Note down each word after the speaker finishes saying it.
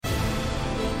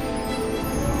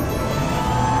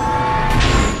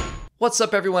What's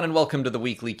up, everyone, and welcome to the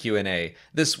weekly Q&A.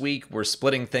 This week, we're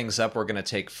splitting things up. We're going to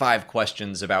take 5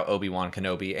 questions about Obi-Wan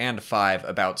Kenobi and 5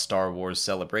 about Star Wars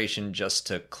Celebration just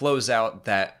to close out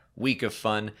that week of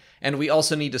fun. And we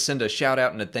also need to send a shout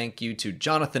out and a thank you to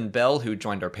Jonathan Bell, who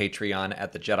joined our Patreon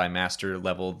at the Jedi Master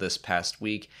level this past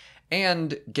week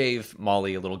and gave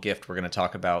Molly a little gift we're going to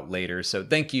talk about later. So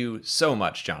thank you so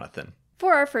much, Jonathan.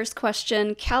 For our first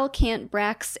question, Calcant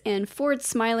Brax and Ford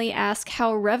Smiley ask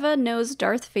how Reva knows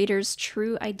Darth Vader's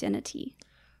true identity.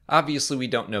 Obviously, we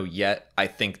don't know yet. I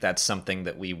think that's something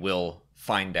that we will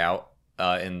find out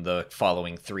in the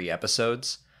following 3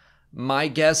 episodes. My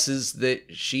guess is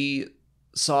that she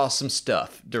saw some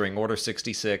stuff during Order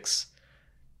 66.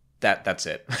 That's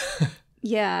it.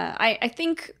 Yeah, I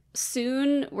think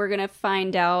soon we're going to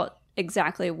find out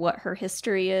exactly what her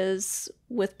history is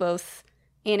with both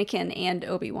Anakin and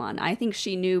Obi-Wan. I think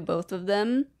she knew both of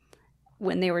them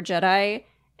when they were Jedi.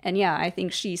 And yeah, I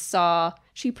think she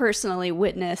personally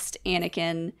witnessed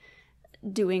Anakin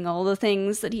doing all the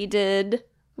things that he did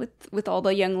with all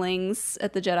the younglings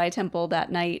at the Jedi Temple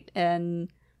that night. And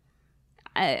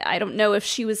I don't know if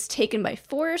she was taken by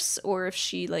force or if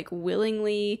she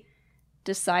willingly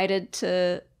decided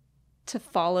to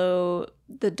follow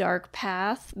the dark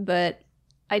path, but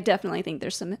I definitely think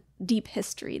there's some deep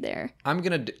history there. I'm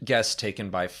going to guess taken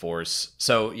by force.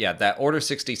 So yeah, that Order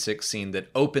 66 scene that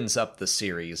opens up the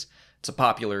series, it's a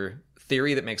popular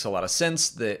theory that makes a lot of sense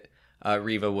that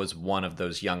Reva was one of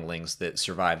those younglings that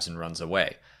survives and runs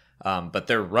away. But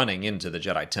they're running into the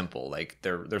Jedi Temple.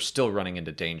 They're still running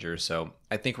into danger. So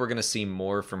I think we're going to see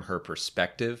more from her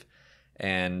perspective.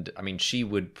 And I mean, she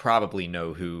would probably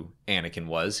know who Anakin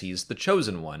was. He's the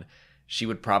chosen one. She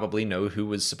would probably know who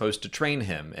was supposed to train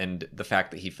him, and the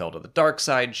fact that he fell to the dark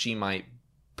side, she might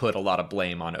put a lot of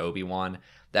blame on Obi-Wan.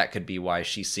 That could be why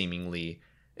she seemingly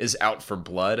is out for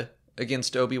blood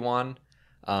against Obi-Wan.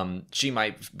 She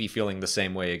might be feeling the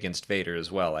same way against Vader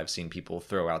as well. I've seen people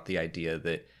throw out the idea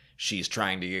that she's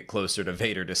trying to get closer to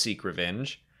Vader to seek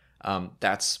revenge.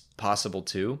 That's possible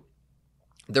too.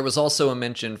 There was also a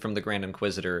mention from the Grand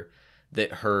Inquisitor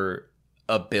that her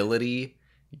ability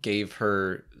gave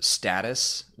her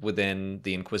status within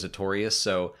the Inquisitorius,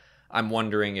 so I'm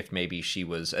wondering if maybe she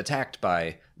was attacked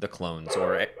by the clones,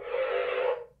 or...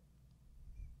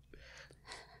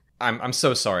 I'm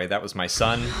so sorry, that was my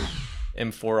son.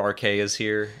 M4RK is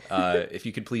here. If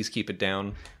you could please keep it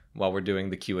down while we're doing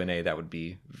the Q&A, that would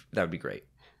be great.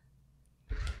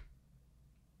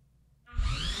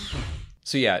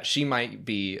 So yeah, she might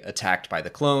be attacked by the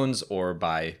clones or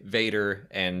by Vader,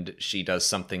 and she does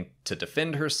something to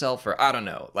defend herself, or I don't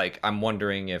know. I'm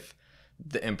wondering if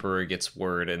the Emperor gets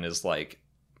word and is like,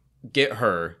 get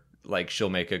her, she'll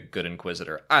make a good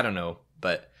Inquisitor. I don't know,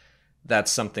 but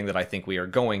that's something that I think we are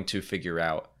going to figure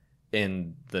out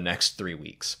in the next 3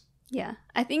 weeks. Yeah,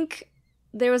 I think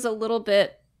there was a little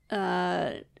bit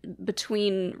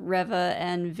between Reva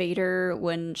and Vader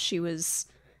when she was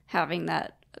having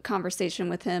that conversation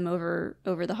with him over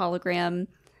the hologram,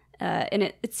 and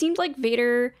it seemed like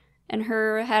Vader and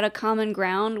her had a common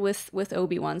ground with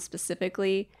Obi-Wan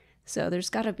specifically, so there's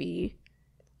got to be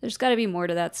more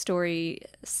to that story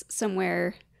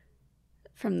somewhere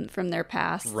from their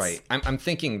past. Right. I'm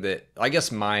thinking that, I guess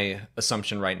my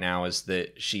assumption right now is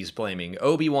that she's blaming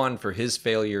Obi-Wan for his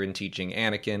failure in teaching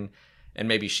Anakin, and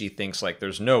maybe she thinks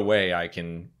there's no way I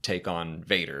can take on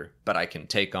Vader, but I can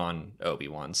take on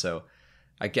Obi-Wan. So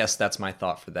I guess that's my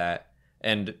thought for that.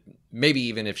 And maybe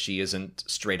even if she isn't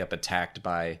straight up attacked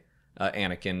by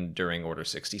Anakin during Order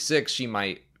 66, she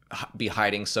might be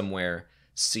hiding somewhere,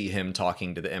 see him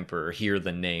talking to the Emperor, hear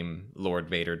the name Lord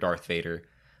Vader, Darth Vader,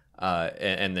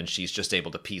 and then she's just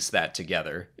able to piece that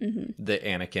together, that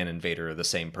Anakin and Vader are the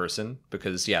same person.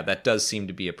 Because, yeah, that does seem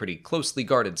to be a pretty closely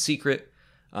guarded secret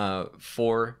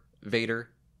for Vader.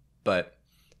 But,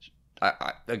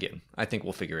 I think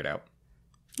we'll figure it out.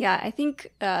 Yeah, I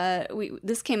think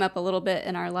this came up a little bit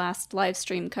in our last live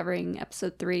stream covering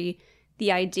episode 3,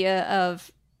 the idea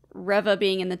of Reva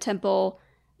being in the temple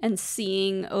and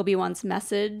seeing Obi-Wan's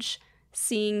message,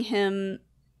 seeing him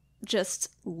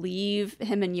just leave,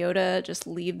 him and Yoda just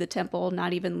leave the temple,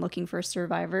 not even looking for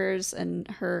survivors, and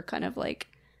her kind of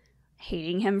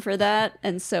hating him for that,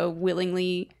 and so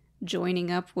willingly joining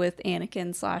up with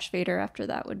Anakin / Vader after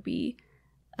that would be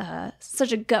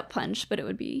such a gut punch, but it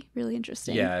would be really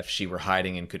interesting. Yeah, if she were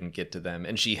hiding and couldn't get to them.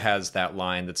 And she has that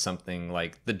line that's something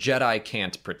like, the Jedi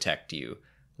can't protect you.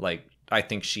 I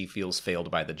think she feels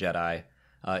failed by the Jedi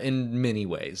in many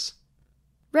ways.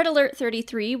 Red Alert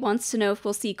 33 wants to know if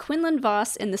we'll see Quinlan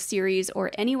Vos in the series or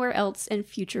anywhere else in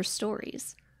future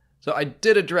stories. So I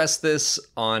did address this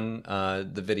on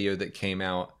the video that came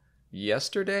out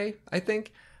yesterday, I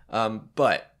think.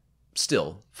 But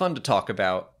still, fun to talk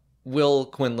about. Will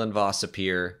Quinlan Vos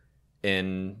appear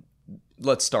in...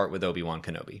 Let's start with Obi-Wan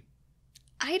Kenobi.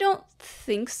 I don't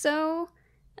think so.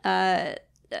 I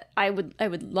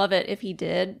would love it if he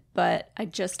did, but I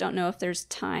just don't know if there's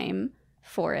time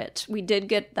for it. We did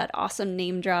get that awesome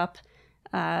name drop,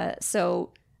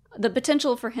 so the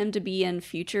potential for him to be in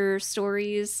future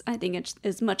stories, I think it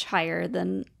is much higher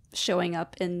than showing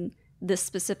up in this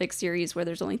specific series where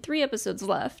there's only 3 episodes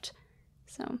left.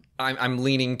 So I'm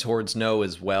leaning towards no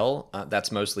as well.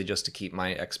 That's mostly just to keep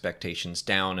my expectations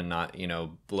down and not,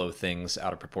 blow things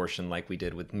out of proportion like we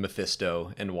did with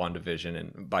Mephisto and WandaVision.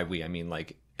 And by we, I mean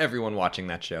like everyone watching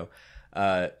that show.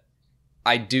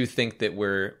 I do think that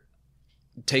we're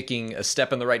taking a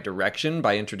step in the right direction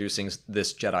by introducing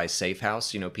this Jedi safe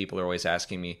house. People are always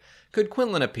asking me, could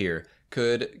Quinlan appear?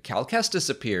 Could Cal Kestis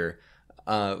appear?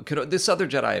 Could this other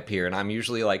Jedi appear? And I'm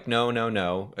usually like,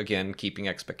 no. Again, keeping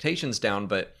expectations down.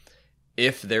 But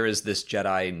if there is this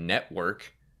Jedi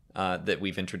network that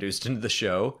we've introduced into the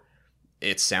show,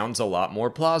 it sounds a lot more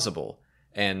plausible.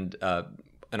 And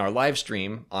in our live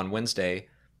stream on Wednesday,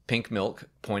 Pink Milk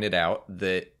pointed out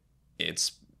that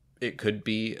it could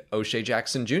be O'Shea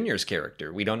Jackson Jr.'s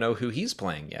character. We don't know who he's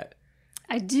playing yet.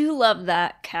 I do love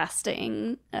that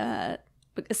casting,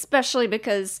 especially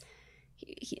because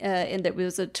and there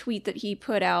was a tweet that he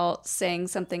put out saying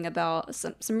something about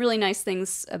some really nice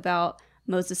things about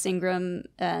Moses Ingram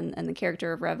and the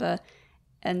character of Reva,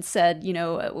 and said,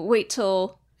 wait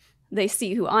till they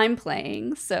see who I'm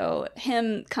playing. So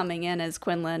him coming in as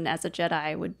Quinlan as a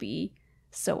Jedi would be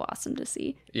so awesome to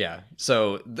see. Yeah,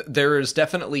 so there is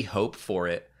definitely hope for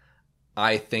it.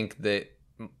 I think that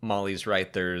Molly's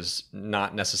right. There's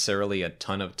not necessarily a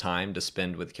ton of time to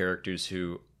spend with characters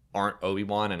who aren't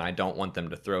Obi-Wan, and I don't want them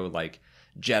to throw like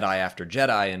Jedi after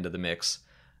Jedi into the mix.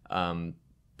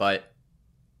 But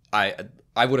I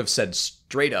would have said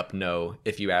straight up no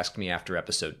if you asked me after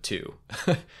episode 2.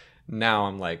 Now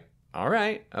I'm like, all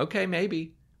right, okay,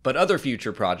 maybe. But other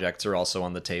future projects are also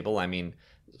on the table. I mean,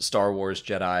 Star Wars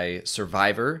Jedi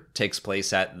Survivor takes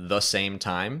place at the same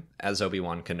time as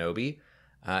Obi-Wan Kenobi.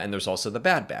 And there's also the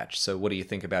Bad Batch. So what do you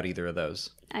think about either of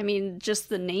those? I mean, just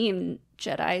the name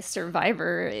Jedi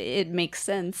Survivor, it makes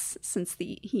sense since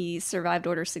he survived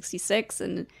Order 66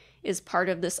 and is part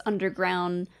of this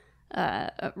underground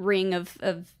ring of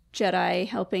Jedi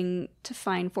helping to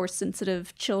find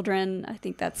Force-sensitive children. I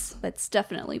think that's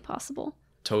definitely possible.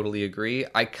 Totally agree.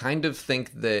 I kind of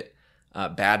think that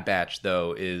Bad Batch,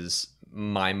 though, is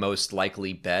my most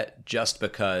likely bet just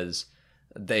because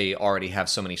they already have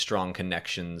so many strong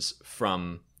connections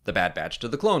from the Bad Batch to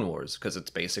the Clone Wars, because it's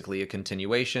basically a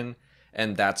continuation,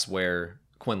 and that's where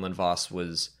Quinlan Vos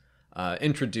was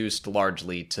introduced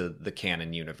largely to the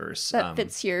canon universe. That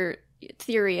fits your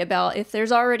theory about if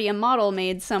there's already a model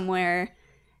made somewhere,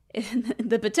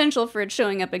 the potential for it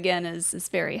showing up again is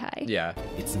very high. Yeah.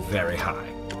 It's very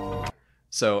high.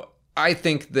 So I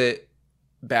think that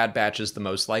Bad Batch is the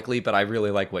most likely, but I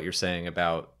really like what you're saying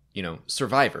about,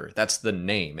 Survivor. That's the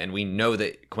name, and we know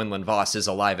that Quinlan Vos is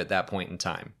alive at that point in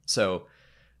time. So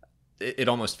it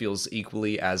almost feels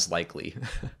equally as likely.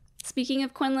 Speaking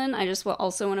of Quinlan, I just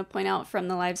also want to point out from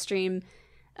the live stream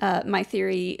my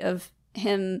theory of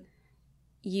him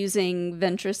using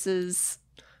Ventress's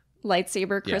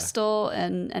lightsaber crystal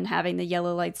and having the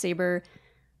yellow lightsaber,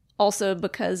 also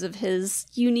because of his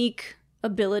unique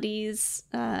abilities,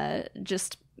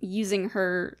 just using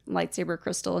her lightsaber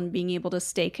crystal and being able to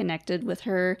stay connected with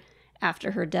her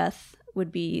after her death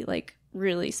would be like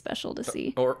really special to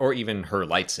see. Or even her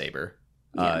lightsaber.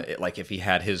 Yeah. Like if he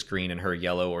had his green and her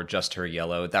yellow, or just her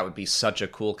yellow, that would be such a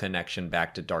cool connection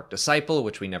back to Dark Disciple,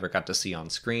 which we never got to see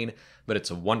on screen, but it's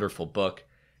a wonderful book.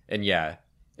 And yeah,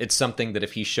 it's something that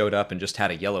if he showed up and just had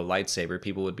a yellow lightsaber,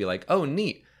 people would be like, oh,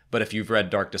 neat. But if you've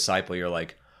read Dark Disciple, you're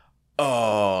like,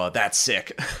 oh, that's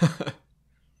sick.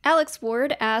 Alex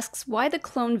Ward asks why the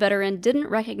clone veteran didn't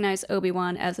recognize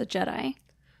Obi-Wan as a Jedi.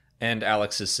 And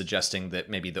Alex is suggesting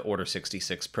that maybe the Order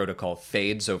 66 protocol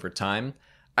fades over time.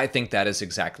 I think that is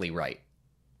exactly right.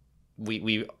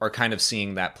 We are kind of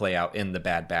seeing that play out in the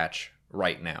Bad Batch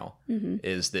right now,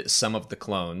 is that some of the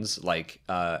clones, like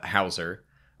Hauser,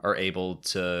 are able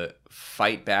to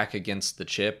fight back against the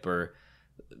chip, or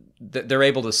they're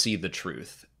able to see the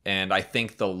truth. And I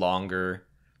think the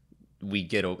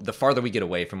farther we get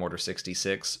away from Order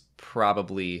 66,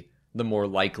 probably the more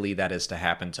likely that is to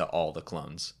happen to all the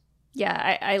clones.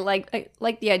 Yeah, I like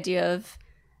the idea of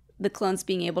the clones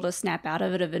being able to snap out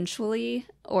of it eventually,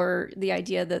 or the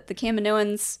idea that the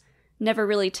Kaminoans never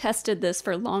really tested this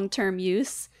for long-term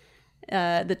use,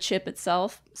 the chip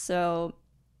itself. So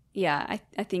yeah,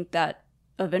 I think that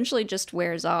eventually just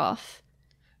wears off.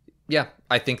 Yeah,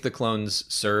 I think the clones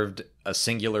served a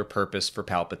singular purpose for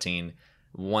Palpatine.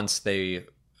 Once they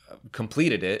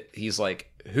completed it, he's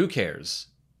like, who cares?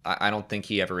 I don't think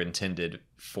he ever intended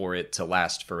for it to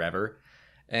last forever.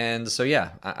 And so,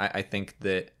 yeah, I think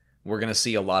that we're going to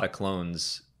see a lot of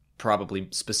clones, probably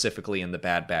specifically in the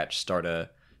Bad Batch, start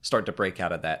to break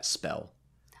out of that spell.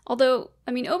 Although,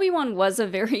 I mean, Obi-Wan was a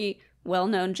very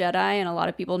well-known Jedi, and a lot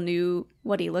of people knew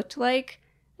what he looked like.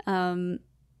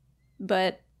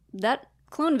 But that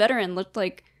clone veteran looked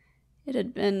like it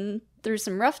had been through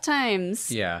some rough times.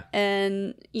 Yeah.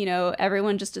 And,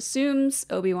 everyone just assumes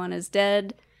Obi-Wan is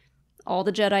dead. All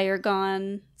the Jedi are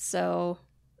gone. So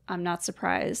I'm not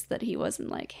surprised that he wasn't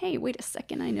like, hey, wait a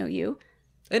second, I know you.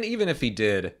 And even if he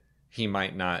did, he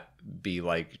might not be,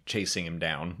 like, chasing him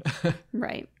down.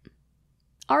 Right.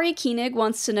 Ari Koenig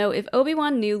wants to know if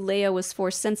Obi-Wan knew Leia was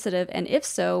Force sensitive, and if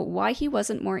so, why he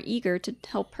wasn't more eager to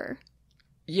help her.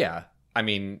 Yeah. I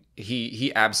mean,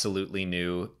 he absolutely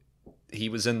knew. He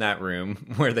was in that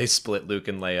room where they split Luke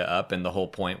and Leia up, and the whole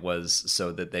point was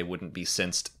so that they wouldn't be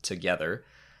sensed together.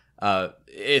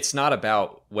 It's not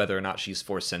about whether or not she's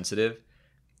Force sensitive.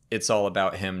 It's all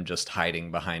about him just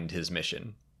hiding behind his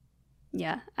mission.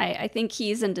 Yeah, I think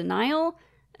he's in denial,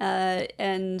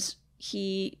 and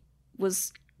he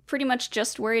was pretty much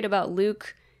just worried about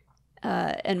Luke,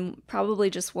 and probably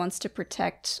just wants to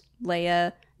protect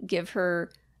Leia, give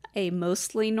her a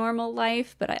mostly normal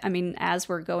life. But I mean, as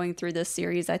we're going through this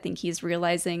series, I think he's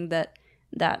realizing that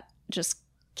just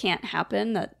can't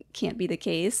happen. That can't be the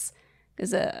case.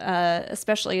 Because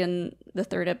especially in the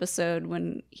third episode,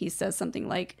 when he says something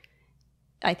like,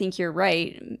 I think you're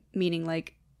right, meaning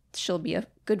like she'll be a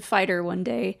good fighter one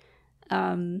day.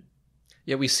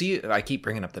 Yeah, we see, I keep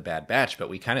bringing up the Bad Batch, but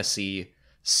we kind of see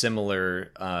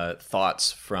similar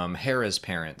thoughts from Hera's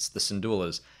parents, the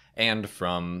Syndulas, and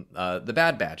from the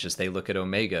Bad Batch as they look at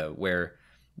Omega, where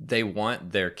they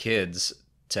want their kids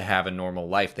to have a normal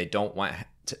life. They don't want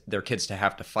their kids to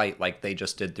have to fight like they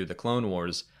just did through the Clone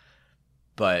Wars.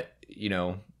 But,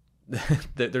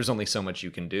 there's only so much you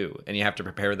can do, and you have to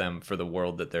prepare them for the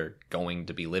world that they're going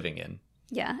to be living in.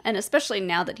 Yeah, and especially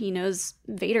now that he knows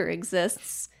Vader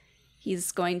exists,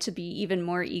 he's going to be even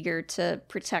more eager to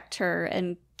protect her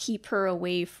and keep her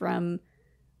away from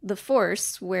the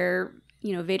Force, where,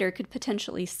 Vader could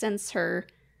potentially sense her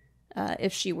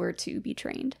if she were to be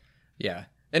trained. Yeah,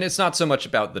 and it's not so much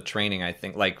about the training, I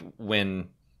think. Like, when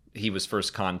he was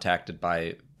first contacted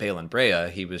by Baylan Brea,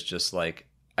 he was just like,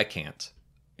 I can't.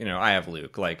 I have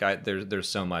Luke. Like, there's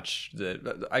so much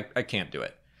that I can't do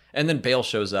it. And then Bail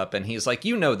shows up, and he's like,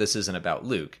 this isn't about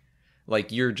Luke.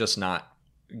 Like, you're just not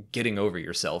getting over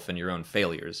yourself and your own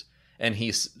failures. And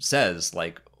he says,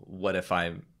 like,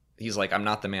 he's like, I'm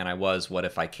not the man I was. What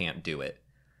if I can't do it?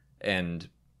 And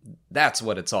that's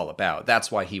what it's all about.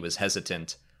 That's why he was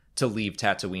hesitant to leave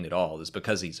Tatooine at all, is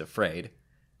because he's afraid.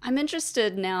 I'm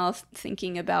interested now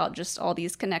thinking about just all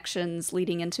these connections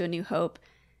leading into A New Hope.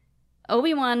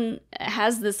 Obi-Wan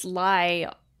has this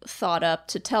lie thought up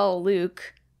to tell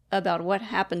Luke about what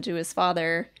happened to his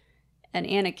father and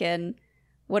Anakin.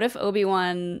 What if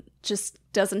Obi-Wan just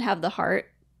doesn't have the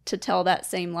heart to tell that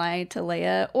same lie to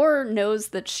Leia, or knows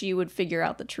that she would figure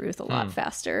out the truth a lot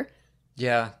faster?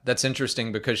 Yeah, that's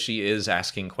interesting, because she is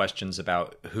asking questions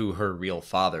about who her real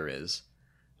father is.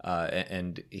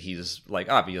 And he's like,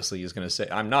 obviously he's going to say,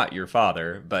 I'm not your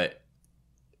father, but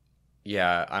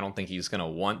yeah, I don't think he's going to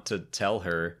want to tell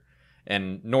her,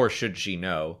 and nor should she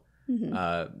know,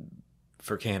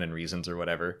 for canon reasons or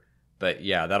whatever. But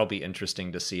yeah, that'll be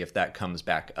interesting to see if that comes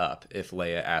back up, if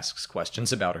Leia asks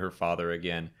questions about her father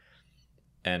again.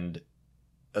 And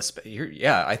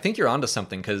I think you're onto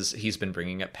something, because he's been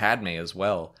bringing up Padme as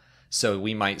well. So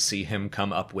we might see him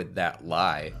come up with that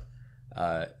lie,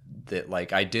 that,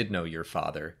 like, I did know your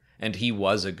father, and he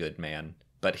was a good man,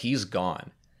 but he's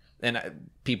gone. And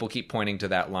people keep pointing to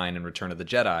that line in Return of the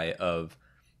Jedi of,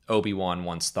 Obi-Wan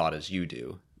once thought as you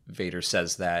do. Vader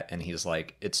says that, and he's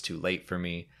like, it's too late for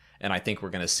me. And I think we're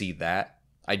going to see that.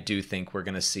 I do think we're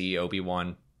going to see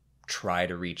Obi-Wan try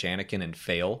to reach Anakin and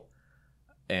fail.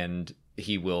 And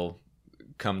he will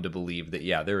come to believe that,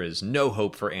 yeah, there is no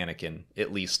hope for Anakin,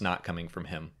 at least not coming from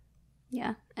him.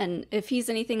 Yeah, and if he's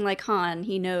anything like Han,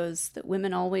 he knows that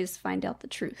women always find out the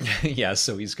truth. Yeah,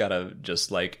 so he's got to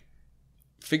just, like,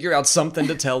 figure out something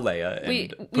to tell Leia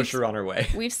and push her on her way.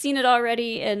 We've seen it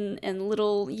already in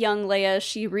little young Leia.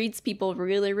 She reads people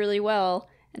really, really well,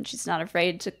 and she's not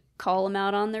afraid to call them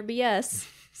out on their BS.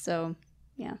 So,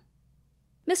 yeah.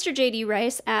 Mr. J.D.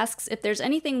 Rice asks if there's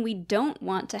anything we don't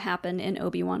want to happen in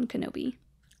Obi-Wan Kenobi.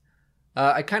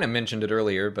 I kind of mentioned it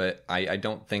earlier, but I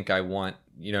don't think I want,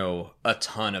 a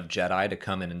ton of Jedi to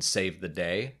come in and save the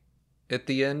day at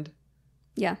the end.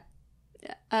 Yeah.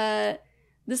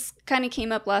 This kind of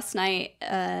came up last night,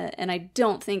 and I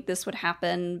don't think this would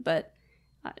happen, but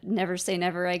never say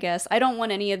never, I guess. I don't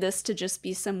want any of this to just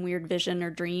be some weird vision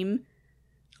or dream.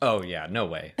 Oh, yeah, no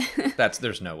way.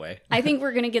 There's no way. I think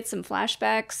we're going to get some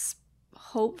flashbacks,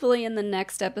 hopefully in the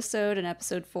next episode, in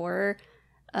episode 4.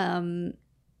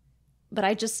 But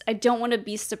I don't want to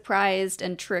be surprised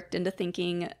and tricked into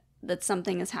thinking that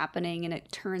something is happening and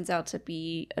it turns out to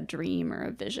be a dream or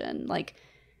a vision. Like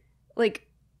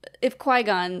if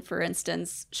Qui-Gon, for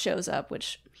instance, shows up,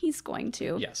 which he's going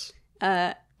to. Yes.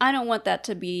 I don't want that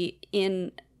to be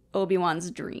in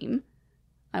Obi-Wan's dream.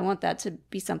 I want that to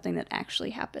be something that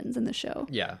actually happens in the show.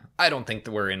 Yeah. I don't think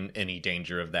that we're in any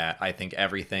danger of that. I think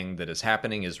everything that is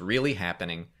happening is really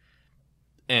happening.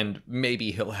 And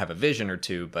maybe he'll have a vision or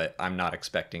two, but I'm not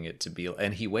expecting it to be.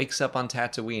 And he wakes up on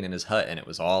Tatooine in his hut and it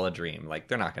was all a dream. Like,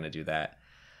 they're not going to do that.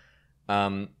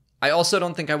 I also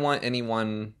don't think I want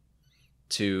anyone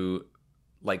to,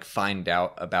 like, find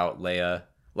out about Leia.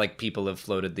 Like, people have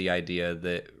floated the idea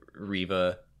that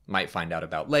Reva might find out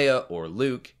about Leia or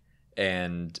Luke.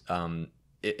 And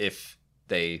if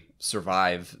they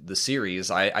survive the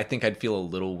series, I think I'd feel a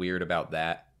little weird about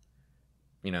that.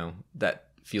 That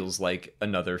feels like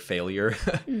another failure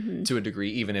to a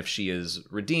degree, even if she is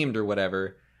redeemed or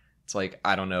whatever. It's like,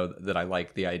 I don't know that I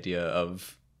like the idea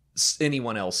of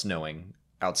anyone else knowing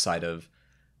outside of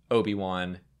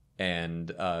Obi-Wan and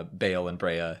Bail and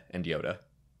Breya and Yoda.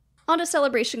 On to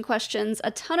Celebration questions.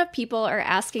 A ton of people are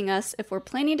asking us if we're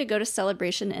planning to go to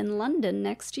Celebration in London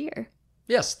next year.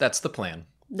 Yes, that's the plan.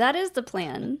 That is the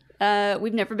plan.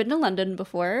 We've never been to London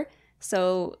before,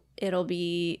 so it'll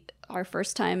be our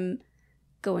first time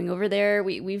going over there.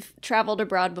 We've traveled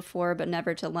abroad before, but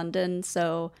never to London,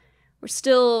 so we're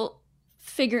still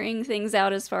figuring things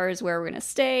out as far as where we're going to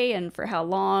stay and for how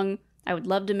long. I would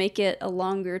love to make it a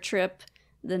longer trip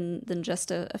than just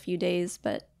a few days,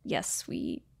 but yes,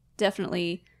 we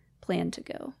definitely plan to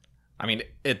go. I mean,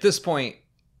 at this point,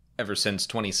 ever since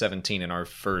 2017 in our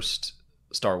first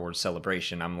Star Wars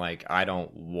Celebration, I'm like, I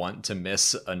don't want to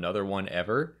miss another one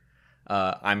ever.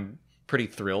 I'm pretty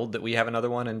thrilled that we have another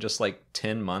one in just like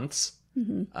 10 months.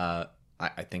 Mm-hmm.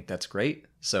 I think that's great.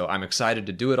 So I'm excited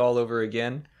to do it all over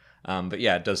again. But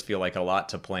yeah, it does feel like a lot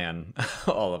to plan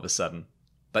all of a sudden.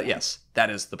 But yes, that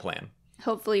is the plan.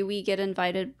 Hopefully we get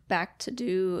invited back to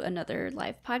do another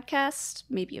live podcast,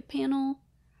 maybe a panel.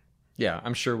 Yeah,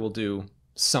 I'm sure we'll do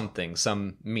something,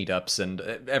 some meetups, and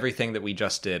everything that we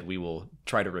just did, we will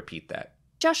try to repeat that.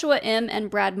 Joshua M.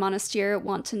 and Brad Monastir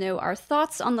want to know our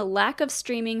thoughts on the lack of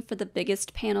streaming for the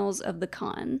biggest panels of the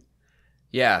con.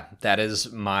 Yeah, that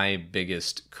is my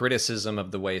biggest criticism of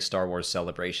the way Star Wars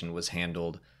Celebration was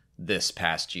handled this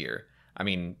past year. I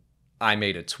mean, I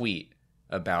made a tweet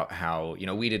about how,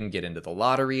 we didn't get into the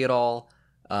lottery at all.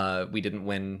 We didn't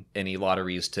win any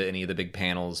lotteries to any of the big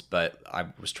panels, but I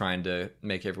was trying to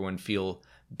make everyone feel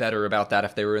better about that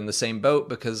if they were in the same boat,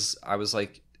 because I was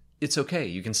like, it's okay.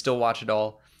 You can still watch it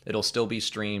all. It'll still be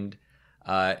streamed.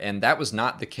 And that was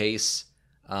not the case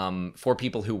for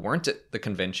people who weren't at the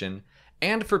convention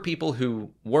and for people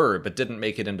who were but didn't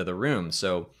make it into the room.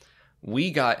 So we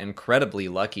got incredibly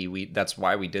lucky. That's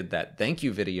why we did that thank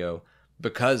you video,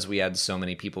 because we had so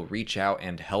many people reach out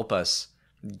and help us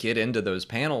get into those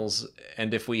panels.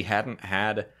 And if we hadn't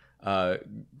had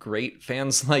great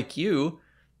fans like you,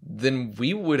 then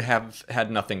we would have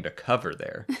had nothing to cover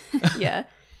there. Yeah.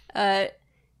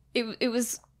 It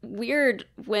was weird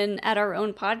when at our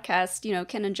own podcast,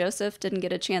 Ken and Joseph didn't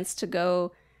get a chance to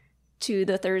go to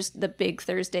the big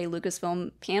Thursday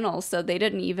Lucasfilm panel, so they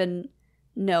didn't even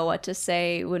know what to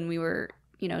say when we were,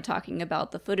 talking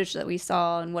about the footage that we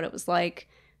saw and what it was like.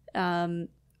 I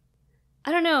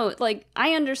don't know, like,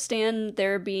 I understand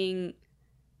there being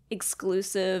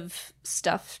exclusive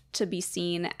stuff to be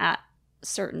seen at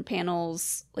certain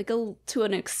panels, like to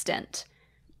an extent.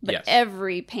 But yes.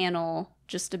 Every panel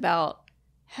just about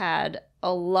had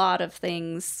a lot of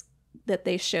things that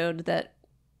they showed that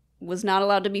was not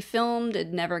allowed to be filmed.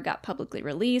 It never got publicly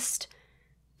released.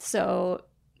 So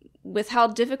with how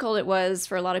difficult it was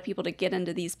for a lot of people to get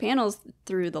into these panels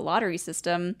through the lottery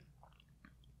system,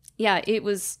 yeah, it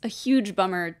was a huge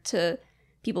bummer to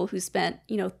people who spent,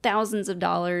 thousands of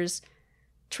dollars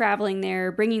traveling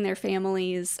there, bringing their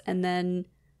families, and then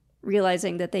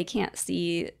realizing that they can't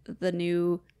see the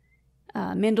new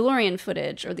Mandalorian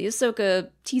footage or the Ahsoka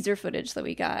teaser footage that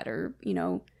we got, or,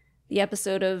 the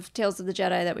episode of Tales of the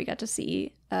Jedi that we got to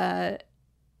see.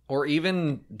 Or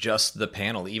even just the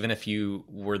panel, even if you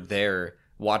were there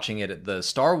watching it at the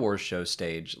Star Wars show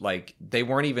stage, like they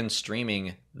weren't even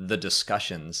streaming the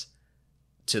discussions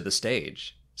to the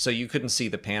stage. So you couldn't see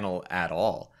the panel at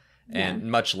all, and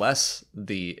much less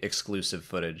the exclusive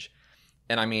footage.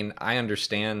 And I mean, I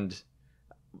understand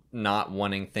not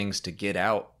wanting things to get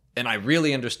out, and I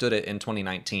really understood it in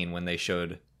 2019 when they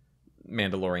showed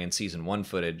Mandalorian season 1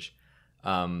 footage.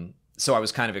 So I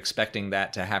was kind of expecting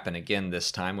that to happen again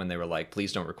this time when they were like,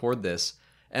 please don't record this.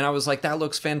 And I was like, that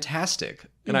looks fantastic.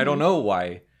 And I don't know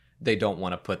why they don't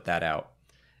want to put that out.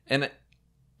 And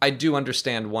I do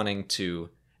understand wanting to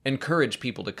encourage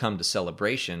people to come to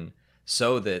Celebration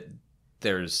so that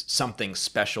there's something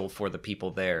special for the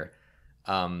people there.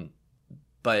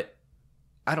 But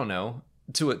I don't know,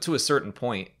 to a certain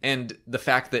point. And the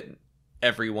fact that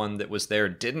everyone that was there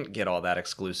didn't get all that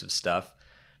exclusive stuff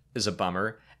is a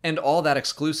bummer. And all that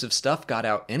exclusive stuff got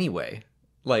out anyway.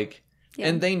 Like,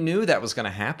 and they knew that was going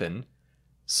to happen.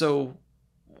 So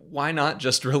why not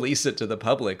just release it to the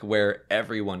public where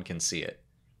everyone can see it?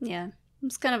 Yeah,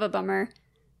 it's kind of a bummer.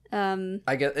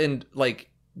 I get, and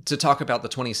like, to talk about the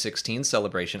 2016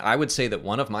 celebration, I would say that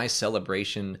one of my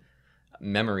celebration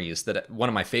memories, one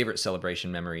of my favorite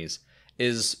celebration memories,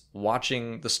 is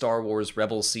watching the Star Wars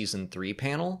Rebels Season 3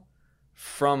 panel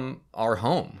from our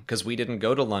home, because we didn't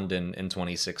go to London in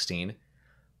 2016,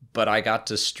 but I got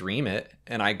to stream it,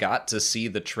 and I got to see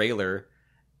the trailer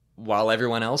while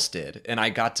everyone else did, and I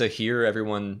got to hear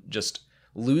everyone just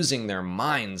losing their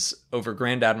minds over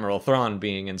Grand Admiral Thrawn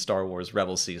being in Star Wars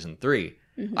Rebels Season 3.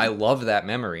 I love that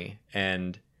memory,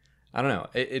 and I don't know,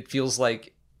 it feels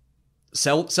like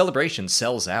Celebration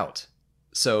sells out,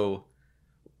 so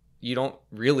you don't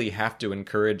really have to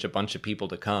encourage a bunch of people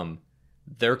to come.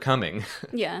 They're coming.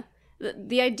 Yeah.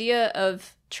 The idea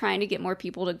of trying to get more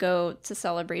people to go to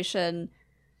Celebration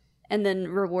and then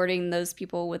rewarding those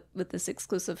people with this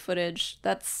exclusive footage,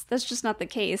 that's just not the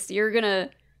case. You're gonna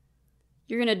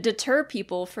deter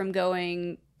people from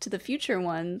going to the future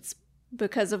ones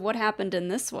because of what happened in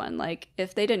this one. Like,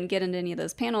 if they didn't get into any of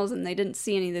those panels and they didn't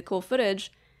see any of the cool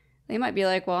footage, they might be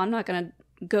like, well, I'm not gonna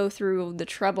go through the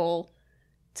trouble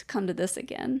to come to this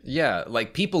again. Yeah,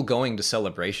 like, people going to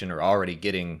Celebration are already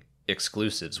getting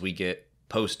exclusives. We get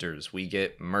posters, we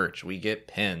get merch, we get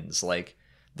pins. Like,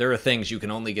 there are things you can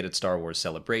only get at Star Wars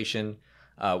Celebration.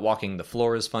 Walking the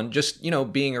floor is fun. Just,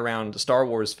 being around Star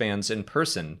Wars fans in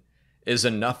person is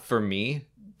enough for me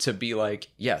to be like,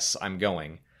 yes, I'm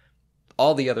going.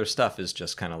 All the other stuff is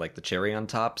just kind of like the cherry on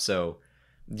top. So,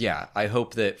 yeah, I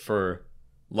hope that for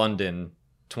London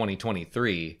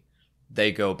 2023,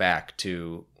 they go back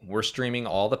to, we're streaming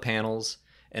all the panels,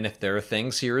 and if there are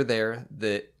things here or there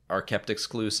that are kept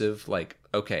exclusive, like,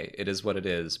 okay, it is what it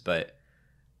is. But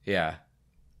yeah,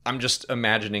 I'm just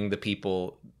imagining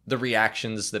the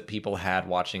reactions that people had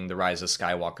watching the Rise of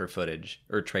Skywalker footage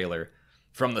or trailer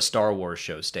from the Star Wars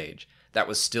show stage. That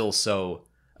was still so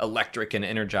electric and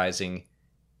energizing,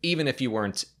 even if you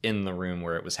weren't in the room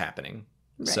where it was happening.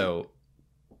 Right. So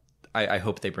I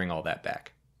hope they bring all that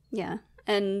back. Yeah.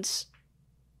 And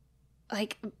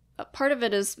like, part of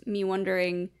it is me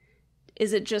wondering,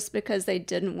 is it just because they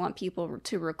didn't want people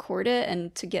to record it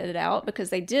and to get it out? Because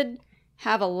they did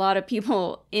have a lot of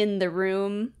people in the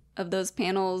room of those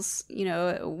panels,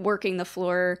 working the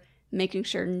floor, making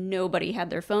sure nobody had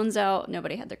their phones out,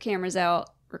 nobody had their cameras out,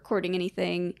 recording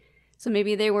anything. So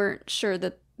maybe they weren't sure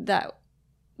that that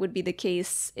would be the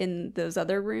case in those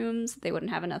other rooms. They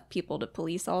wouldn't have enough people to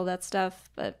police all that stuff.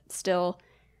 But still,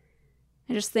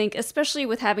 I just think, especially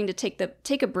with having to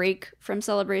take a break from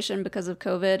Celebration because of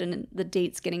COVID and the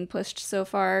dates getting pushed so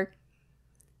far,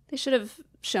 they should have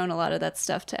shown a lot of that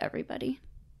stuff to everybody.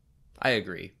 I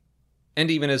agree.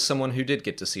 And even as someone who did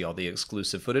get to see all the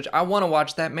exclusive footage, I want to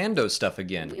watch that Mando stuff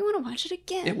again. We want to watch it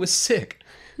again. It was sick.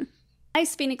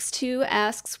 Ice Phoenix 2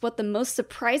 asks what the most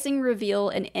surprising reveal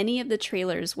in any of the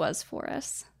trailers was for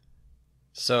us.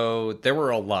 So there were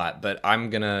a lot, but I'm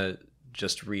going to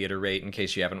just reiterate in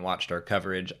case you haven't watched our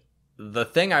coverage. The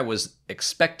thing I was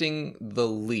expecting the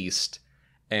least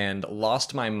and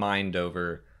lost my mind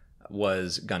over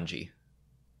was Gungi.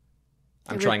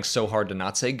 I'm trying so hard to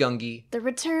not say Gungi. The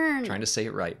return. I'm trying to say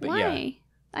it right, but Why? Yeah.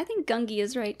 I think Gungi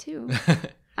is right too.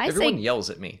 Everyone yells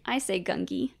at me. I say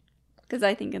Gungi because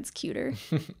I think it's cuter.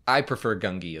 I prefer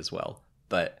Gungi as well.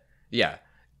 But yeah,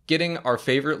 getting our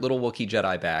favorite little Wookiee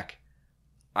Jedi back,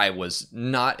 I was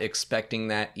not expecting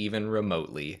that even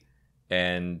remotely.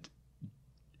 And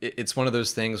it's one of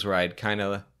those things where I'd kind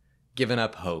of given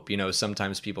up hope.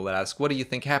 Sometimes people would ask, what do you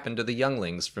think happened to the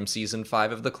younglings from season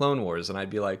 5 of the Clone Wars? And I'd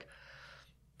be like,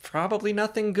 probably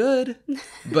nothing good.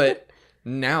 But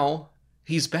now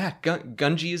he's back.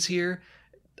 Gungi is here.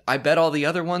 I bet all the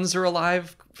other ones are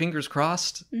alive, fingers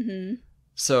crossed. Mm-hmm.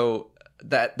 So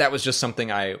that was just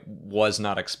something I was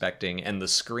not expecting, and the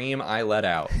scream I let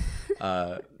out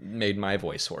made my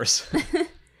voice hoarse.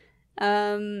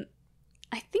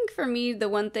 I think for me, the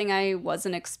one thing I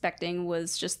wasn't expecting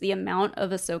was just the amount of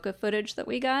Ahsoka footage that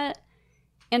we got.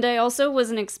 And I also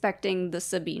wasn't expecting the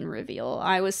Sabine reveal.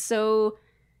 I was so,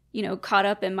 caught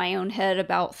up in my own head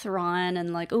about Thrawn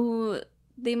and like, oh,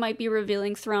 they might be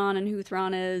revealing Thrawn and who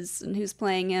Thrawn is and who's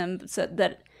playing him. So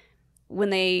that when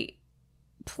they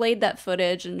played that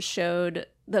footage and showed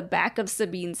the back of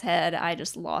Sabine's head, I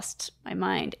just lost my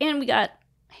mind. And we got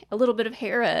a little bit of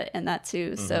Hera in that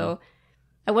too. Mm-hmm. So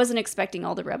I wasn't expecting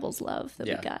all the Rebels love that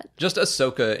we got. Just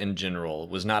Ahsoka in general,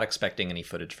 was not expecting any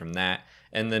footage from that.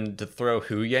 And then to throw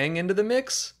Huyang into the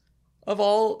mix of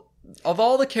all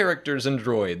the characters and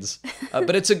droids.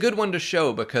 But it's a good one to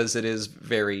show because it is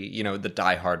very, the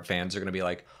diehard fans are going to be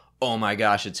like, oh my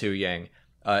gosh, it's Huyang.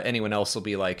 Anyone else will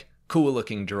be like, cool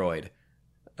looking droid.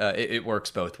 It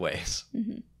works both ways.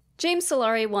 Mm-hmm. James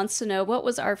Solari wants to know, what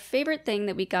was our favorite thing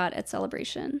that we got at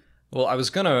Celebration? Well, I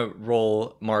was going to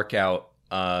roll Mark out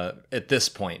at this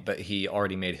point, but he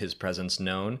already made his presence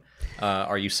known.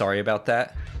 Are you sorry about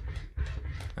that?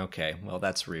 Okay, well,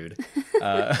 that's rude.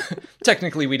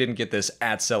 Technically, we didn't get this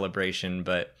at Celebration,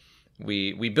 but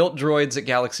we built droids at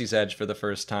Galaxy's Edge for the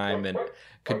first time, and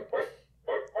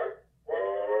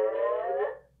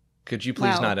could you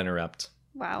please not interrupt?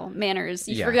 Wow, manners.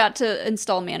 You forgot to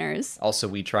install manners. Also,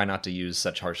 we try not to use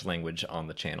such harsh language on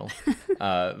the channel.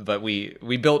 But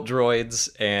we built droids,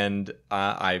 and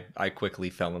I quickly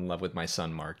fell in love with my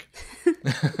son, Mark.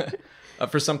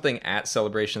 For something at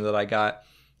Celebration that I got,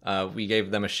 we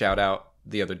gave them a shout out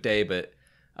the other day, but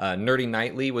Nerdy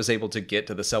Nightly was able to get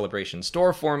to the Celebration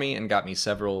store for me and got me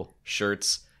several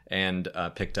shirts and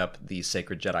picked up the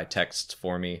Sacred Jedi texts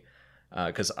for me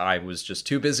because I was just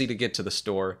too busy to get to the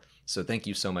store. So thank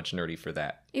you so much, Nerdy, for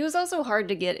that. It was also hard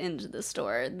to get into the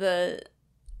store. The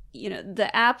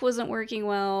app wasn't working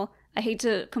well. I hate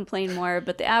to complain more,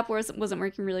 but the app wasn't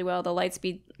working really well. The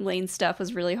Lightspeed lane stuff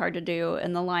was really hard to do,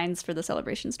 and the lines for the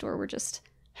Celebration store were just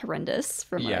horrendous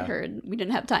from what I heard. We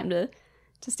didn't have time to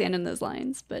stand in those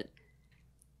lines, but...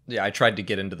 Yeah, I tried to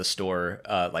get into the store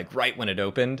right when it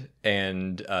opened,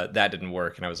 and that didn't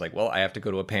work. And I was like, well, I have to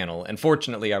go to a panel. And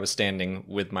fortunately, I was standing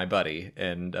with my buddy,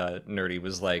 and Nerdy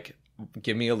was like,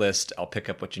 give me a list. I'll pick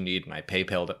up what you need. And I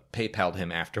PayPal'd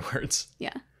him afterwards.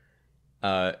 Yeah.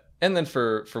 And then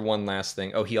for one last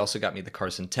thing, he also got me the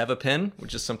Carson Teva pin,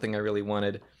 which is something I really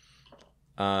wanted.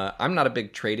 I'm not a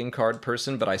big trading card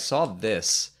person, but I saw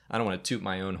this. I don't want to toot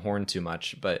my own horn too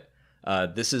much, but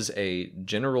this is a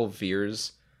General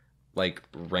Veers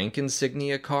rank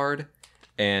insignia card,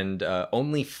 and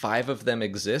only 5 of them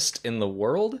exist in the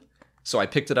world. So I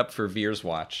picked it up for Veers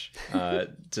Watch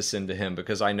to send to him,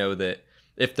 because I know that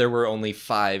if there were only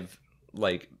 5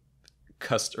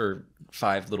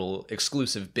 5 little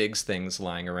exclusive Biggs things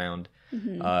lying around,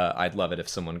 I'd love it if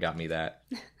someone got me that.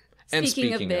 And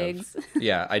speaking of Biggs,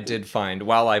 yeah, I did find,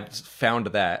 while I found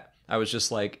that, I was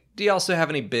just like, do you also have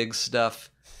any Biggs stuff?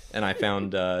 And I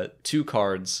found 2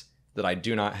 cards that I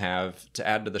do not have to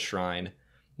add to the shrine.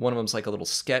 One of them's like a little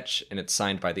sketch, and it's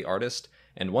signed by the artist,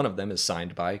 and one of them is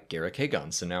signed by Garrick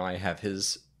Hagon. So now I have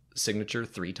his signature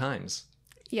 3 times.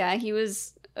 Yeah, he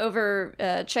was over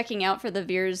checking out for the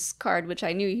Veers card, which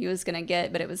I knew he was going to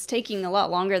get, but it was taking a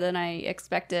lot longer than I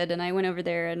expected, and I went over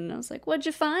there and I was like, what'd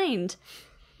you find?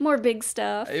 More big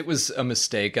stuff. It was a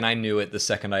mistake, and I knew it the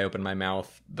second I opened my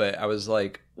mouth, but I was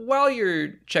like, while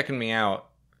you're checking me out,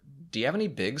 do you have any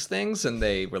Biggs things? And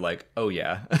they were like, oh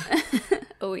yeah.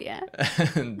 Oh yeah.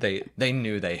 they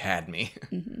knew they had me.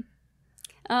 Mm-hmm.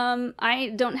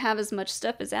 I don't have as much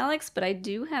stuff as Alex, but I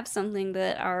do have something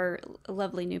that our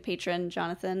lovely new patron,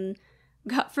 Jonathan,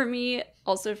 got for me,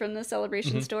 also from the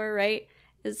Celebration store, right?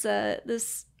 Is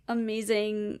this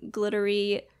amazing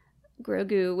glittery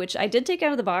Grogu, which I did take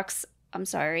out of the box. I'm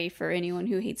sorry for anyone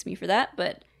who hates me for that,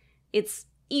 but it's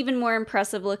even more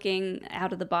impressive looking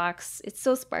out of the box. It's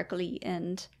so sparkly,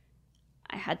 and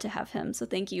I had to have him. So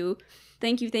thank you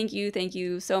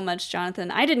so much,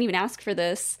 Jonathan. I didn't even ask for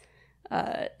this.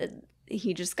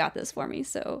 He just got this for me,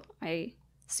 so I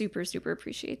super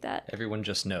appreciate that. Everyone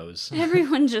just knows.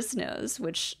 Everyone just knows,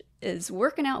 which is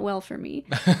working out well for me.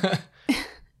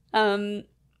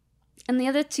 And the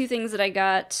other 2 things that I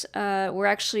got were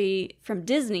actually from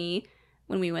Disney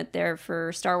when we went there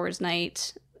for Star Wars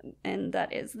night. And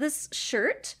that is this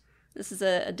shirt. This is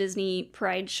a Disney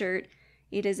Pride shirt.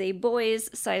 It is a boy's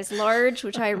size large,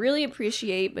 which I really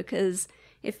appreciate because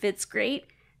it fits great.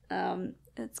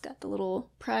 It's got the little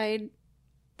Pride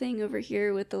thing over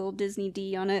here with the little Disney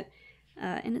D on it.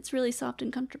 And it's really soft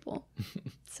and comfortable.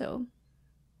 So,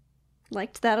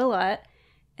 liked that a lot.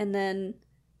 And then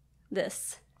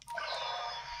this.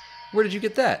 Where did you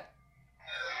get that?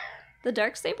 The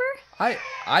Darksaber?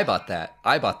 I bought that.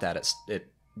 I bought that at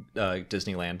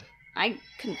Disneyland. I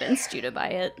convinced you to buy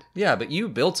it. Yeah, but you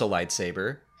built a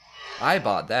lightsaber. I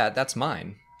bought that. That's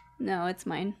mine. No, it's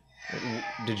mine.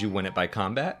 Did you win it by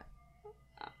combat?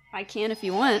 I can if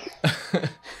you want.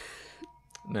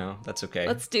 No, that's okay.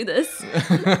 Let's do this.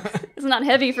 It's not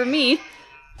heavy for me.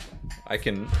 I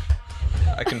can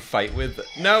fight with...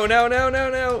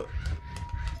 No.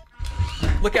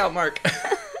 Look out, Mark.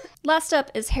 Last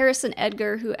up is Harrison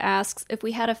Edgar, who asks if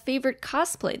we had a favorite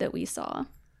cosplay that we saw.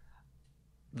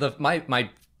 My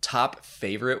top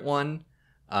favorite one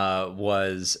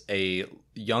was a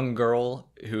young girl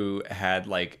who had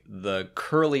like the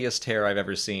curliest hair I've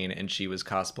ever seen, and she was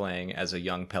cosplaying as a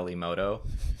young Pelimoto,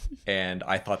 and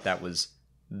I thought that was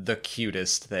the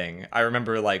cutest thing. I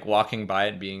remember like walking by it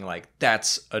and being like,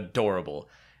 that's adorable,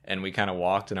 and we kind of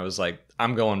walked and I was like,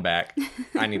 I'm going back.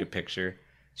 I need a picture.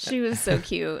 She was so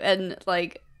cute and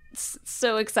like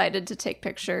so excited to take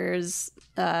pictures.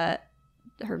 Her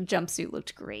jumpsuit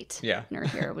looked great. Yeah. And her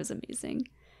hair was amazing.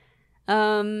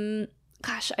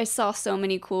 Gosh, I saw so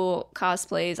many cool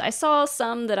cosplays. I saw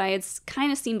some that I had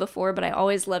kind of seen before, but I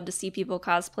always love to see people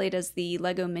cosplayed as the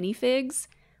Lego minifigs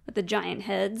with the giant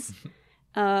heads.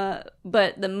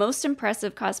 But the most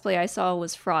impressive cosplay I saw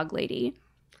was Frog Lady.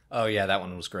 Oh yeah, that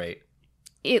one was great.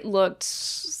 It looked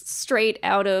straight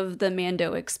out of the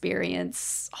Mando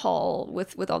Experience hall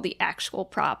with all the actual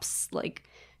props. Like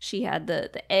she had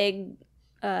the egg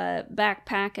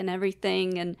backpack and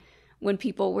everything, and when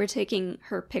people were taking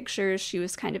her pictures, she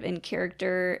was kind of in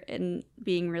character and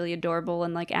being really adorable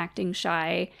and like acting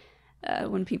shy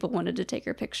when people wanted to take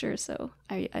her picture. So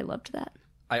I loved that.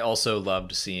 I also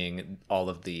loved seeing all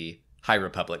of the High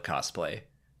Republic cosplay.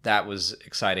 That was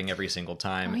exciting every single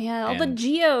time. Oh yeah, all the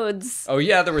geodes. Oh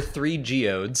yeah, there were 3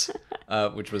 geodes,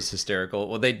 which was hysterical.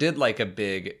 Well, they did like a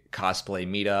big cosplay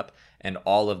meetup, and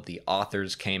all of the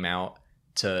authors came out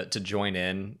to join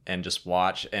in and just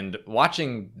watch. And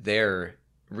watching their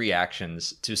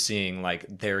reactions to seeing like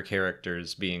their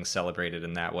characters being celebrated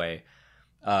in that way.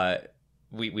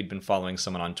 We'd been following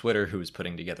someone on Twitter who was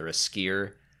putting together a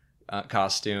skier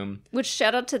costume. Which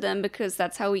shout out to them, because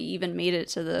that's how we even made it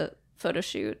to the photo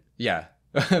shoot. Yeah.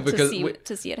 Because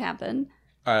to see it happen.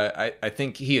 I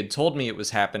think he had told me it was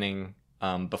happening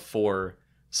before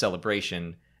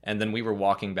Celebration, and then we were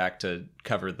walking back to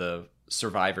cover the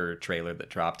Survivor trailer that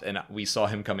dropped, and we saw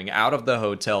him coming out of the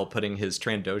hotel putting his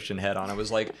Trandoshan head on. I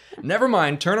was like, never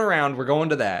mind, turn around, we're going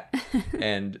to that.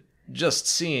 And just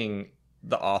seeing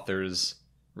the authors'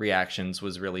 reactions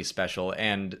was really special,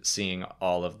 and seeing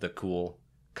all of the cool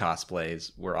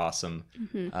cosplays were awesome.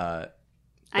 Mm-hmm.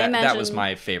 That was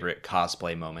my favorite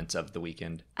cosplay moment of the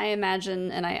weekend. I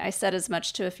imagine, and I said as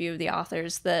much to a few of the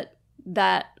authors,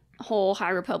 that whole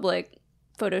High Republic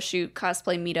photo shoot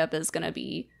cosplay meetup is going to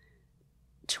be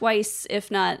twice,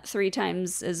 if not 3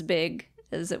 times as big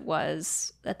as it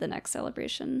was at the next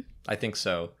Celebration. I think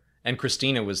so. And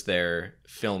Christina was there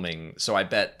filming, so I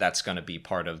bet that's going to be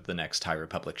part of the next High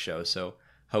Republic show. So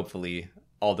hopefully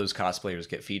all those cosplayers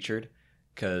get featured,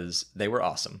 because they were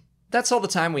awesome. That's all the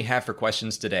time we have for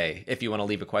questions today. If you want to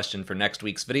leave a question for next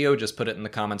week's video, just put it in the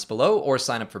comments below, or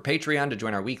sign up for Patreon to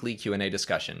join our weekly Q&A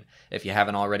discussion. If you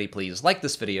haven't already, please like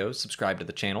this video, subscribe to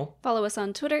the channel. Follow us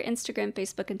on Twitter, Instagram,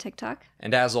 Facebook, and TikTok.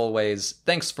 And as always,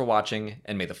 thanks for watching,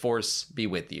 and may the Force be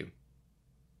with you.